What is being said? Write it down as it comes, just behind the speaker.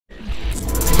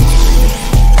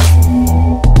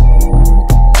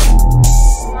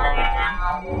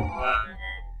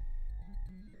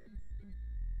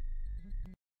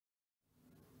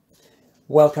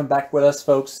Welcome back with us,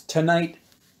 folks. Tonight,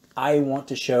 I want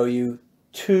to show you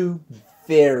two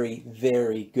very,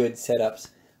 very good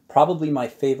setups. Probably my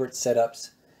favorite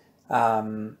setups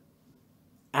after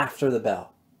the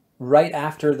bell. Right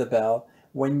after the bell,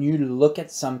 when you look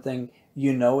at something,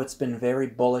 you know it's been very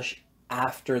bullish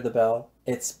after the bell.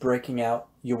 It's breaking out.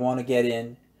 You want to get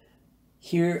in.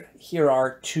 Here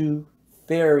are two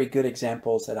very good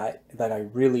examples that I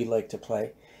really like to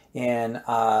play. And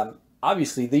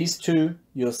obviously these two,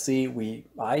 you'll see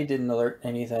I didn't alert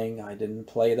anything. I didn't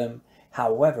play them.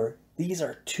 However, these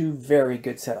are two very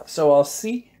good setups. So I'll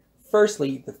see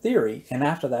firstly the theory, and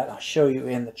after that I'll show you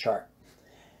in the chart.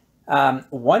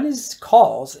 One is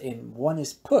calls and one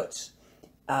is puts.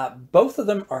 Both of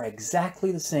them are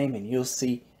exactly the same, and you'll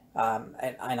see,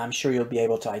 and I'm sure you'll be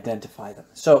able to identify them.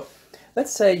 So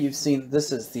let's say you've seen,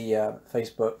 this is the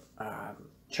Facebook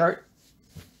chart.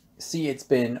 See, it's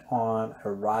been on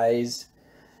a rise.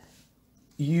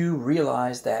 You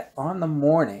realize that on the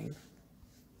morning,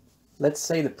 let's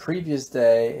say the previous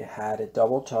day had a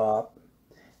double top,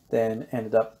 then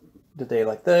ended up the day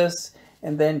like this,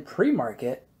 and then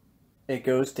pre-market, it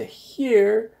goes to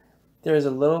here. There's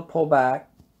a little pullback.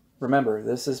 Remember,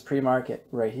 this is pre-market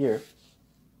right here.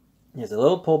 There's a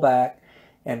little pullback,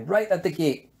 and right at the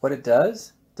gate, what it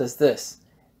does this.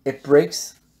 It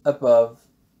breaks above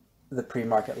the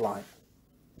pre-market line.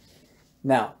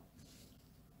 Now,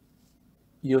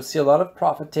 you'll see a lot of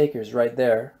profit takers right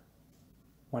there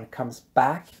when it comes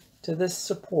back to this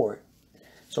support.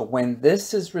 So when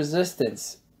this is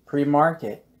resistance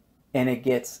pre-market and it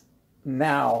gets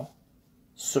now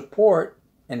support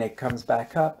and it comes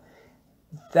back up,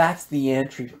 that's the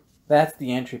entry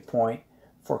point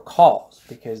for calls,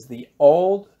 because the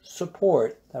old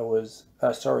support that was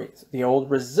the old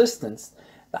resistance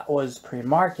that was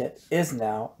pre-market is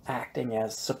now acting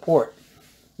as support.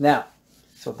 Now,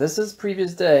 so this is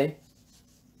previous day.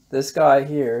 This guy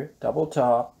here, double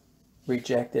top,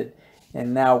 rejected,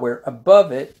 and now we're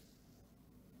above it.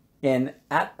 And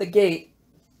at the gate,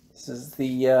 this is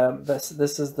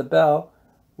the bell.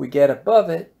 We get above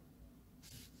it,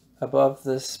 above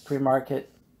this pre-market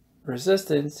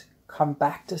resistance, come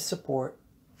back to support,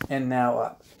 and now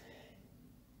up.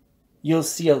 You'll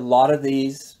see a lot of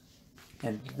these,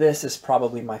 and this is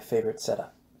probably my favorite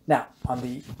setup. Now, on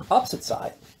the opposite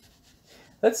side,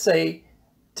 let's say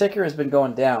ticker has been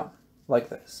going down like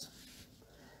this.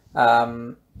 At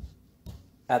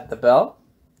the bell,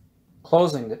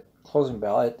 closing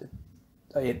bell, it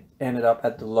ended up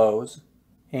at the lows,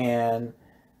 and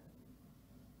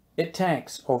it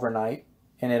tanks overnight,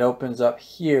 and it opens up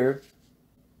here,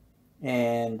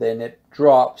 and then it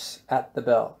drops at the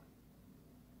bell.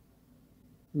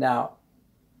 Now,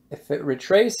 if it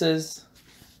retraces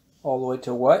all the way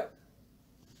to what?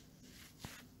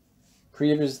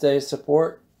 Previous day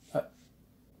support,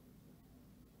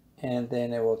 and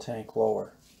then it will tank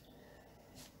lower.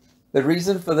 The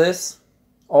reason for this,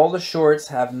 all the shorts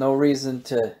have no reason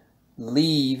to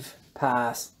leave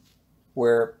past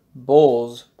where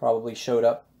bulls probably showed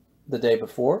up the day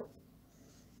before,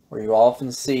 where you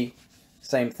often see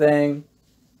same thing.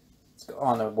 It's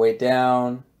on the way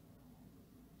down.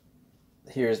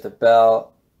 Here's the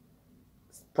bell.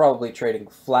 It's probably trading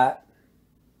flat.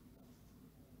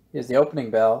 Here's the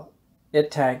opening bell.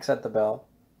 It tanks at the bell.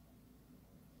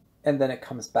 And then it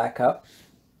comes back up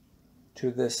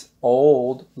to this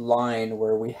old line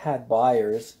where we had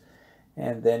buyers.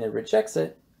 And then it rejects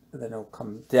it. And then it'll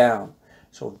come down.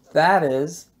 So that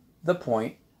is the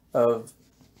point of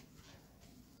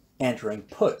entering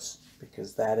puts,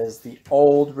 because that is the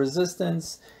old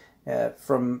resistance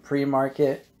from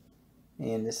pre-market.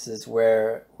 And this is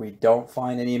where we don't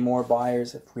find any more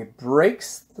buyers.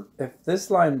 If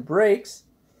this line breaks,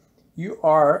 you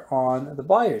are on the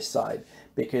buyer's side,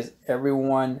 because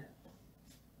the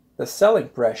selling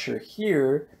pressure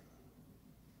here,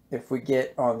 if we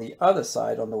get on the other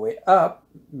side on the way up,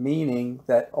 meaning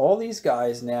that all these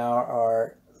guys now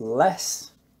are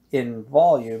less in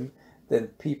volume than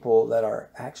people that are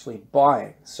actually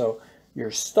buying. So your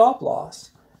stop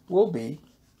loss will be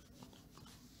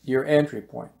your entry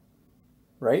point,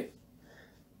 right?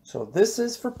 So this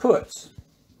is for puts.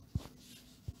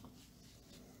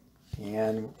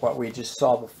 And what we just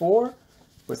saw before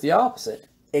was the opposite.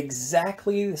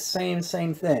 Exactly the same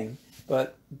thing,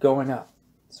 but going up.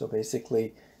 So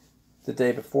basically, the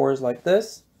day before is like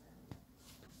this,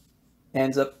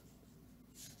 ends up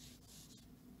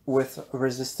with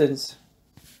resistance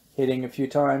hitting a few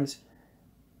times.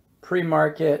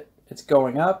 Pre-market, it's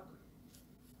going up.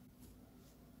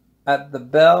 At the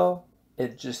bell,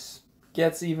 it just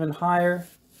gets even higher.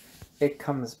 It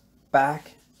comes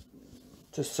back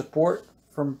to support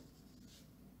from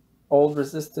old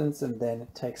resistance and then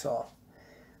it takes off.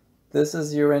 This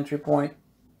is your entry point,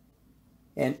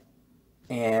 and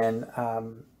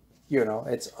you know,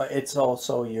 it's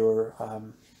also your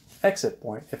exit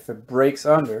point. If it breaks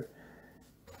under,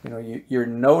 you know, you're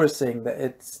noticing that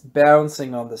it's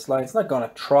bouncing on this line. It's not going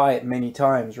to try it many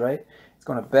times, right? It's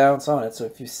going to bounce on it. So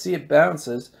if you see it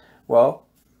bounces, well,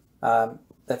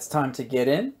 that's time to get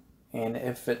in. And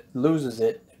if it loses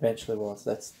it eventually, well,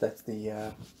 that's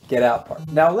the get out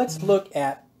part. Now let's look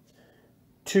at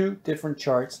two different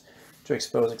charts to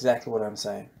expose exactly what I'm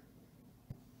saying.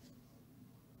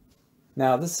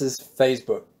 Now this is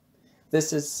Facebook.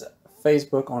 This is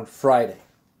Facebook on Friday.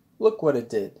 Look what it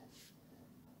did.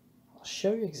 I'll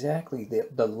show you exactly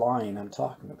the line I'm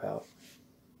talking about.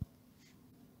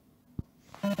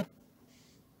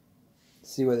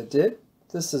 See what it did?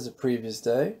 This is a previous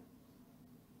day.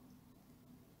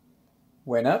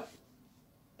 Went up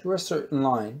to a certain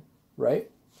line, right?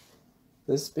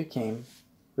 This became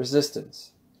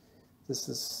resistance. This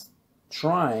is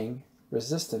trying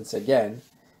resistance again.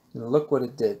 And look what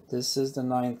it did. This is the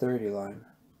 930 line.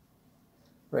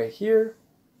 Right here,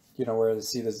 you know where you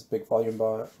see this big volume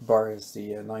bar is the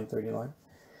 930 line.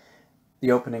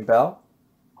 The opening bell.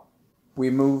 We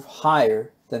move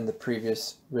higher than the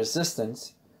previous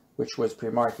resistance, which was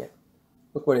pre-market.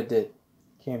 Look what it did.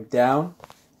 Came down.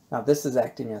 Now this is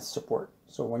acting as support.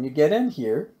 So when you get in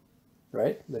here,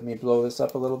 right? Let me blow this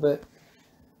up a little bit.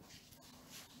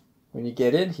 When you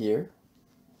get in here,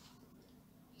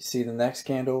 you see the next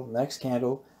candle,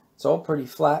 it's all pretty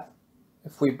flat.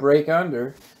 If we break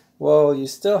under, well, you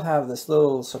still have this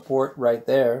little support right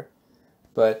there,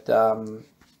 but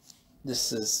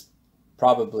this is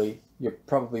you're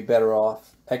probably better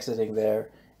off exiting there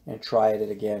and try it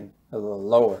again a little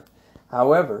lower.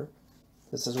 However,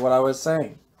 this is what I was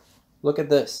saying. Look at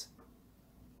this.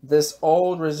 This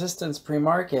old resistance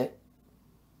pre-market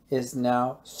is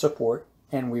now support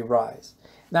and we rise.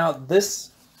 Now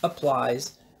this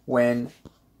applies when,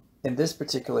 in this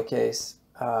particular case,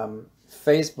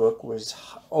 Facebook was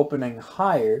opening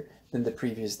higher than the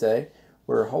previous day.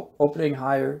 We're opening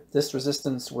higher. This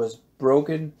resistance was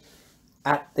broken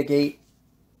at the gate,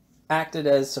 acted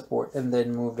as support, and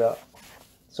then moved up.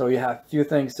 So you have a few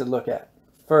things to look at.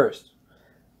 First,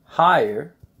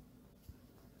 higher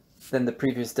than the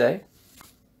previous day.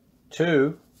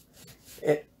 Two,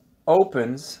 it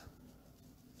opens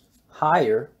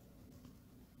higher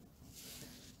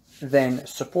than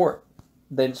support,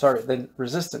 than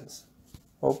resistance.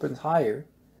 Opens higher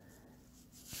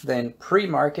than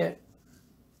pre-market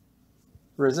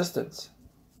resistance.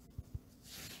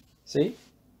 See?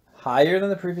 Higher than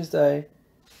the previous day.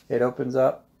 It opens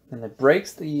up and it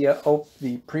breaks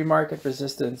the pre-market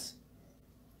resistance,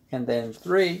 and then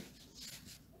 3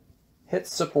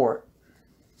 hits support.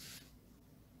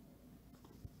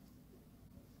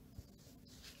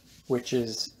 Which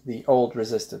is the old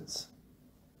resistance.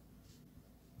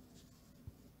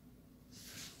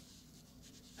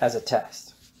 As a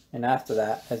test. And after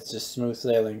that, it's just smooth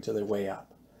sailing to the way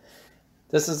up.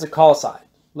 This is the call side.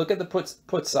 Look at the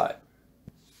put side.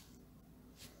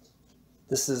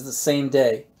 This is the same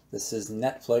day. This is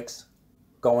Netflix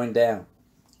going down.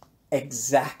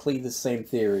 Exactly the same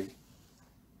theory.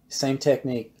 Same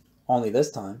technique, only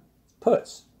this time,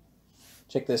 puts.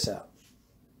 Check this out.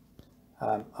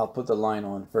 I'll put the line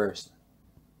on first.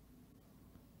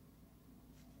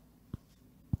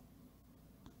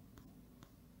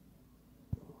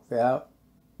 Move out.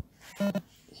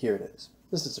 Here it is.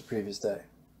 This is the previous day.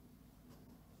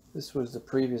 This was the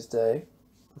previous day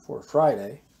before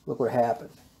Friday. Look what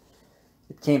happened.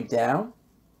 It came down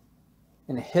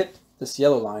and it hit this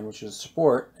yellow line, which was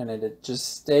support, and it had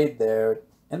just stayed there.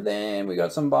 And then we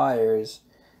got some buyers,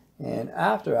 and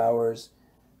after hours,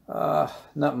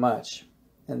 not much.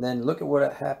 And then look at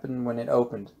what happened when it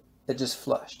opened. It just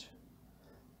flushed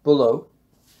below,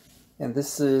 and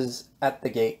this is at the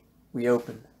gate. We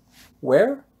opened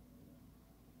where?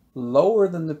 Lower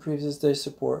than the previous day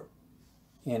support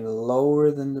and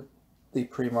lower than the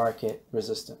pre-market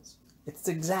resistance. It's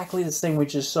exactly the same we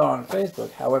just saw on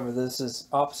Facebook. However, this is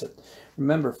opposite.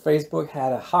 Remember, Facebook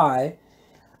had a higher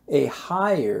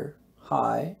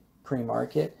high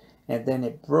pre-market, and then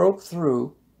it broke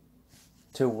through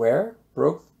to where?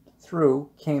 Broke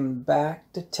through, came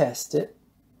back to test it,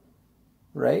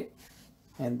 right?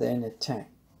 And then it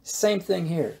tanked. Same thing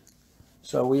here.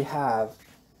 So we have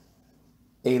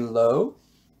a low,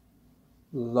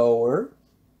 lower,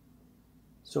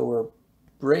 so we're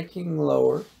breaking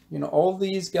lower. You know, all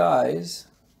these guys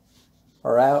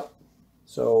are out,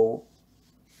 so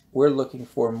we're looking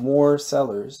for more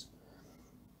sellers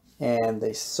and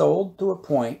they sold to a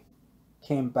point,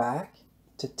 came back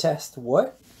to test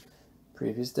what?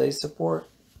 Previous day support.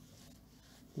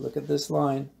 Look at this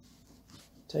line,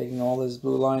 taking all these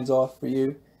blue lines off for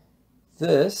you.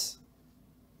 This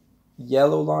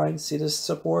yellow line, see this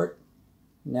support?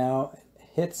 Now it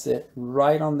hits it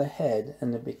right on the head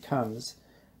and it becomes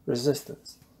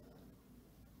resistance.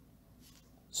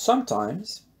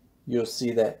 Sometimes you'll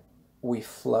see that we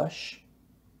flush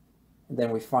and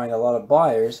then we find a lot of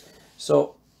buyers.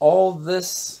 So all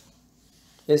this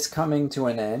is coming to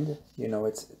an end. You know,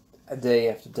 it's a day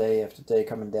after day after day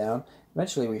coming down.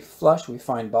 Eventually we flush, we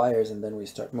find buyers, and then we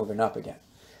start moving up again.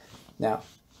 Now,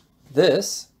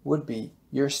 this would be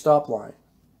your stop line.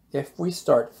 If we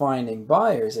start finding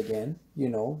buyers again, you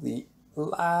know, the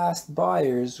last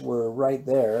buyers were right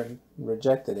there and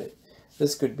rejected it.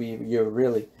 This could be your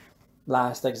really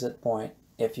last exit point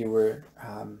if you were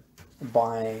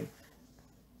buying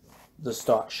the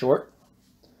stock short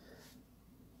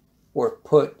or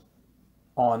put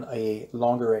on a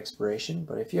longer expiration.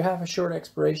 But if you have a short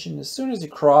expiration, as soon as you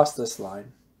cross this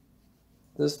line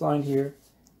here,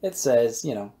 it says,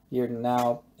 you know, you're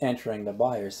now entering the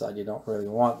buyer side. You don't really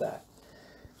want that.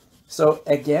 So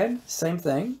again, same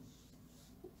thing.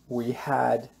 We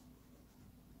had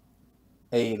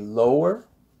a lower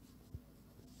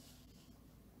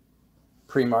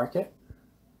pre-market.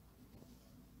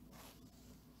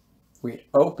 We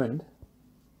opened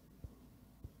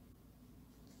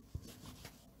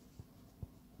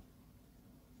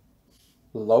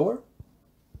lower.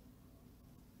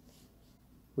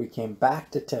 We came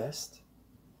back to test,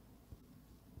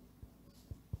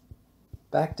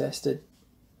 back tested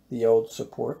the old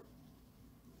support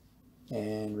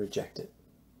and rejected.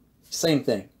 Same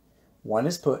thing. One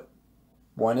is put,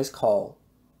 one is call.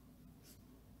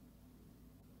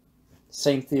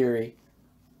 Same theory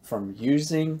from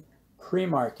using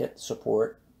pre-market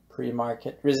support,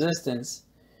 pre-market resistance,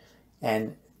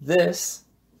 and this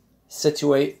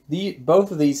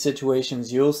both of these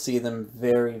situations, you'll see them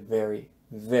very, very,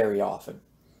 very often.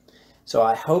 So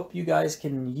I hope you guys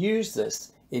can use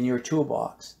this in your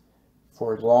toolbox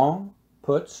for long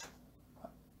puts,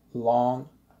 long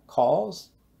calls.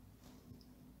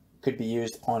 Could be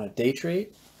used on a day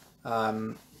trade,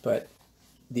 but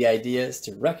the idea is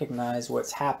to recognize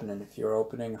what's happening if you're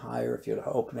opening higher, if you're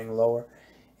opening lower,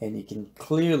 and you can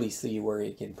clearly see where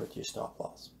you can put your stop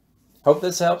loss. Hope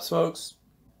this helps, folks.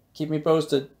 Keep me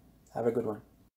posted. Have a good one.